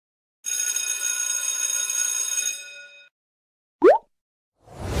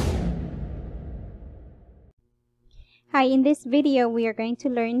why in this video we are going to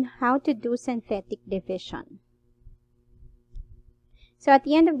learn how to do synthetic division. So at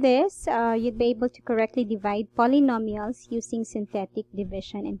the end of this, you'd be able to correctly divide polynomials using synthetic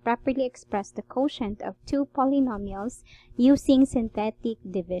division and properly express the quotient of two polynomials using synthetic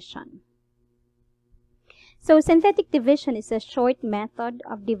division. So synthetic division is a short method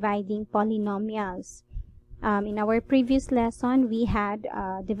of dividing polynomials. In our previous lesson, we had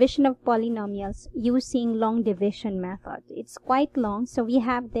division of polynomials using long division method. It's quite long, so we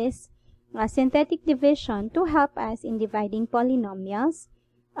have this synthetic division to help us in dividing polynomials.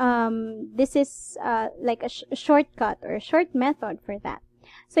 This is like a shortcut or a short method for that.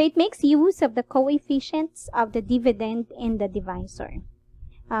 So it makes use of the coefficients of the dividend and the divisor.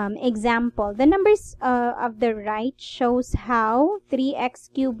 Example, the numbers of the right shows how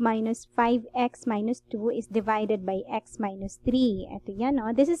 3x cubed minus 5x minus 2 is divided by x minus 3. Ito yan,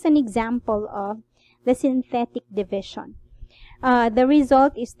 no? This is an example of the synthetic division. The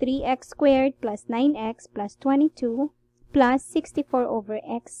result is 3x squared plus 9x plus 22 plus 64 over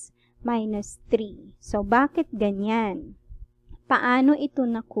x minus 3. So, bakit ganyan? Paano ito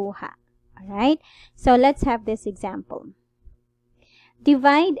nakuha? Alright? So, let's have this example.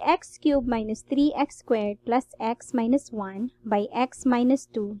 Divide x cubed minus 3x squared plus x minus 1 by x minus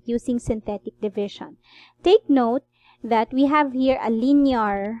 2 using synthetic division. Take note that we have here a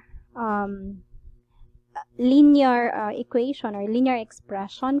linear equation or linear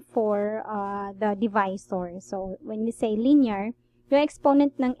expression for the divisor. So, when we say linear, the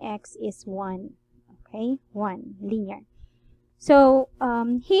exponent ng x is 1. Okay? 1. Linear. So,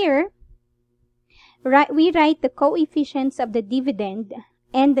 here, we write the coefficients of the dividend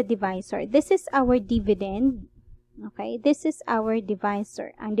and the divisor. This is our dividend. Okay? This is our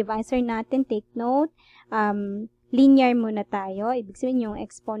divisor. Ang divisor natin, take note, linear muna tayo. Ibig sabihin yung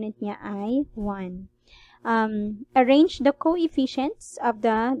exponent niya ay 1. Arrange the coefficients of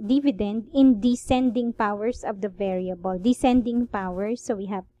the dividend in descending powers of the variable. Descending powers. So, we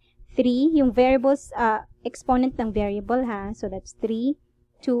have 3. Yung variables, exponent ng variable ha. So, that's 3,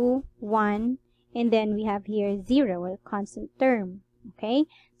 2, 1. And then we have here 0, a constant term. Okay?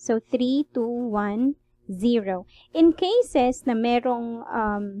 So, 3, 2, 1, 0. In cases na merong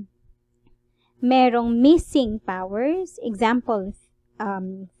missing powers, example,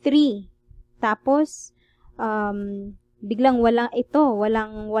 3. Tapos, biglang walang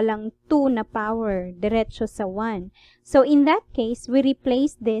 2 na power, diretso sa 1. So, in that case, we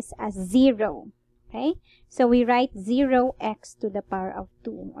replace this as 0. Okay? So, we write 0x to the power of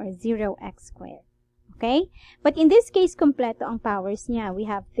 2 or 0x squared. Okay? But in this case, kompleto ang powers niya. We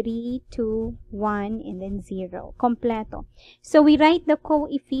have 3, 2, 1, and then 0. Kompleto. So, we write the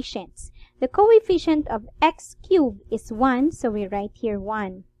coefficients. The coefficient of x cubed is 1, so we write here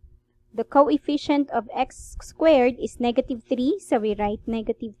 1. The coefficient of x squared is negative 3, so we write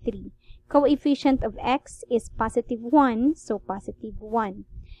negative 3. Coefficient of x is positive 1, so positive 1.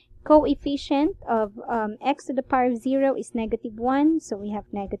 Coefficient of x to the power of 0 is negative 1, so we have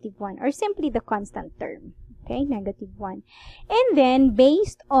negative 1, or simply the constant term. Okay, negative 1. And then,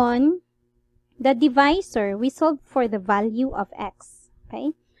 based on the divisor, we solve for the value of x.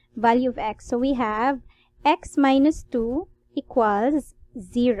 Okay, value of x. So, we have x minus 2 equals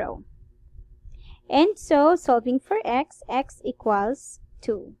 0. And so, solving for x, x equals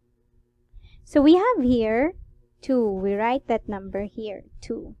 2. So, we have here 2. We write that number here,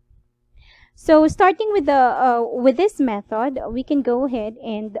 2. So, starting with this method, we can go ahead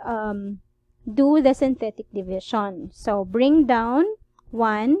and do the synthetic division. So, bring down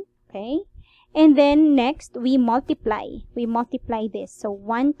 1, okay? And then, next, we multiply. We multiply this. So,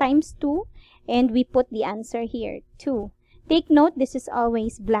 1 times 2, and we put the answer here, 2. Take note, this is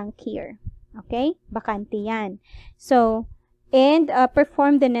always blank here. Okay? Bakante yan. So, and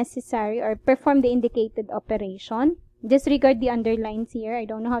perform the necessary or perform the indicated operation. Disregard the underlines here. I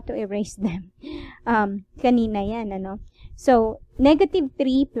don't know how to erase them. Kanina yan, ano? So, negative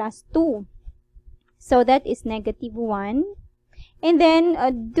 3 plus 2. So, that is negative 1. And then,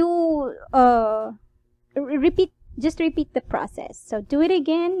 just repeat the process. So, do it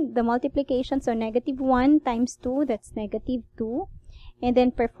again, the multiplication. So, negative 1 times 2, that's negative 2. And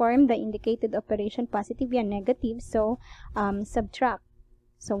then, perform the indicated operation, positive and negative. So, subtract.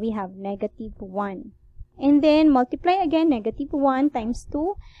 So, we have negative 1. And then, multiply again, negative 1 times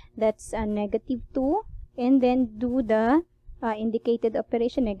 2. That's negative 2. And then, do the indicated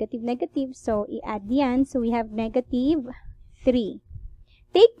operation, negative, negative. So, i-add yan. So, we have negative 3.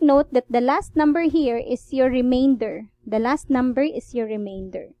 Take note that the last number here is your remainder. The last number is your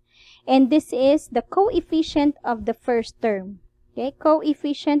remainder. And this is the coefficient of the first term. Okay,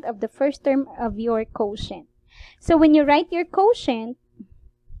 coefficient of the first term of your quotient. So, when you write your quotient,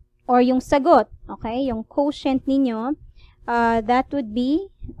 or yung sagot, okay, yung quotient ninyo, that would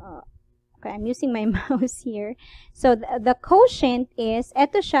be, okay, I'm using my mouse here. So, the quotient is,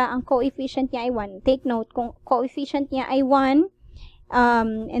 eto siya, ang coefficient niya ay 1. Take note, kung coefficient niya ay 1,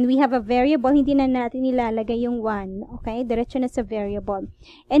 and we have a variable, hindi na natin nilalagay yung 1. Okay? Diretso na sa variable.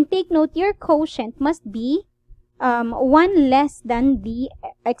 And take note, your quotient must be 1 less than the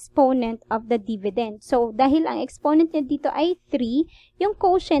exponent of the dividend. So, dahil ang exponent niya dito ay 3, yung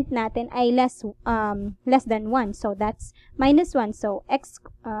quotient natin ay less than 1. So, that's minus 1. So, x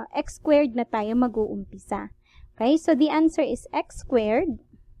squared na tayo mag-uumpisa. Okay? So, the answer is x squared.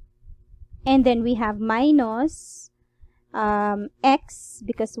 And then, we have minus x,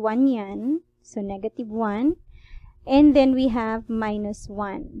 because 1 yan. So, negative 1. And then, we have minus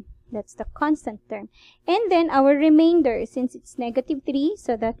 1. That's the constant term. And then, our remainder, since it's negative 3,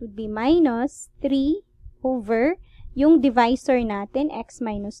 so that would be minus 3 over yung divisor natin, x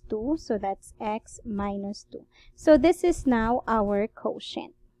minus 2. So, that's x minus 2. So, this is now our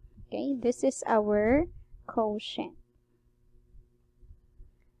quotient. Okay? This is our quotient.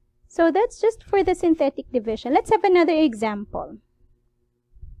 So, that's just for the synthetic division. Let's have another example.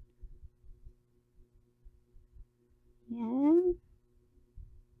 Yan.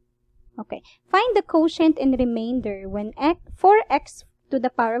 Okay. Find the quotient and remainder when 4x to the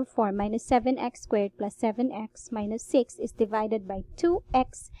power of 4 minus 7x squared plus 7x minus 6 is divided by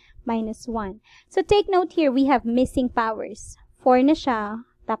 2x minus 1. So, take note here, we have missing powers. 4 na siya,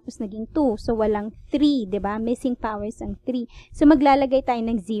 tapos naging 2. So, walang 3, diba? Missing powers ang 3. So, maglalagay tayo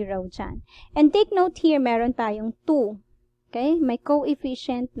ng 0 dyan. And take note here, meron tayong 2. Okay? May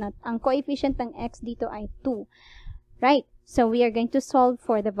coefficient, ang coefficient ng x dito ay 2. Right? So, we are going to solve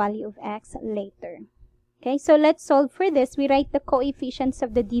for the value of x later. Okay, so let's solve for this. We write the coefficients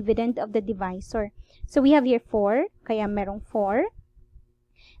of the dividend of the divisor. So, we have here 4, kaya merong 4.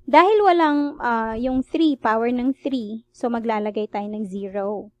 Dahil walang yung 3, power ng 3, so maglalagay tayo ng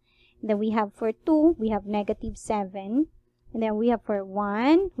 0. And then, we have for 2, we have negative 7. And then, we have for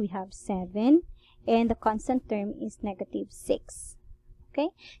 1, we have 7. And the constant term is negative 6. Okay,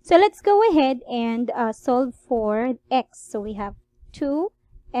 so let's go ahead and solve for x. So, we have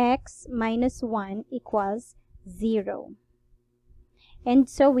 2x minus 1 equals 0. And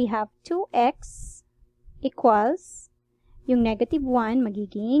so, we have 2x equals, yung negative 1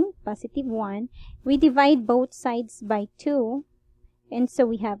 magiging positive 1. We divide both sides by 2. And so,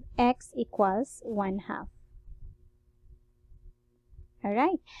 we have x equals 1/2.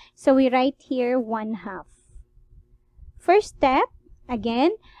 Alright, so we write here 1/2. First step,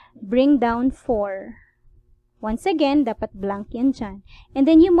 again, bring down 4. Once again, dapat blank yan dyan. And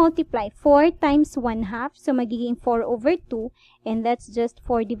then you multiply 4 times 1/2. So, magiging 4 over 2. And that's just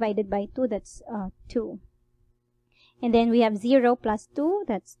 4 divided by 2. That's 2. And then we have 0 plus 2.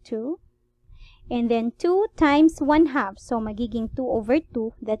 That's 2. And then 2 times 1/2. So, magiging 2 over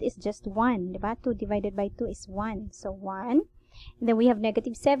 2. That is just 1. Diba? 2 divided by 2 is 1. So, 1. And then we have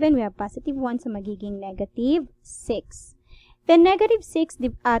negative 7. We have positive 1. So, magiging negative 6. Then, negative 6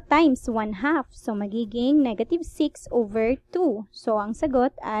 times 1/2. So, magiging negative 6 over 2. So, ang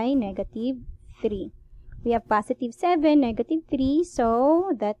sagot ay negative 3. We have positive 7, negative 3.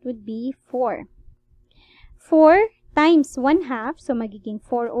 So, that would be 4. 4 times 1/2. So, magiging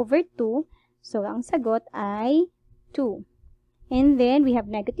 4 over 2. So, ang sagot ay 2. And then, we have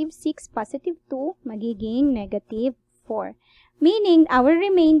negative 6, positive 2. Magiging negative 4. Meaning, our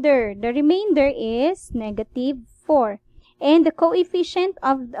remainder, the remainder is negative 4. And the coefficient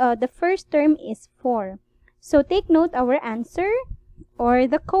of the first term is 4. So, take note, our answer or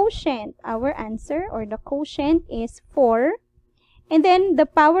the quotient. Our answer or the quotient is 4. And then, the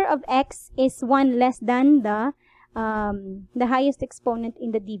power of x is 1 less than the highest exponent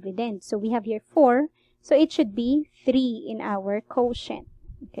in the dividend. So, we have here 4. So, it should be 3 in our quotient.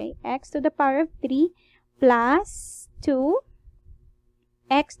 Okay, x to the power of 3 plus 2.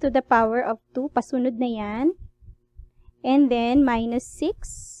 X to the power of 2. Pasunod na yan. And then, minus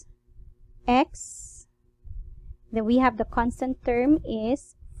 6, x. Then, we have the constant term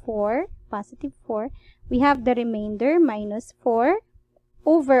is 4, positive 4. We have the remainder, minus 4,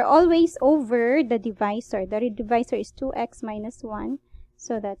 over, always over the divisor. The divisor is 2x minus 1.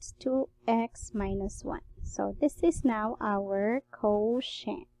 So, that's 2x minus 1. So, this is now our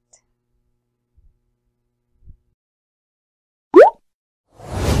quotient.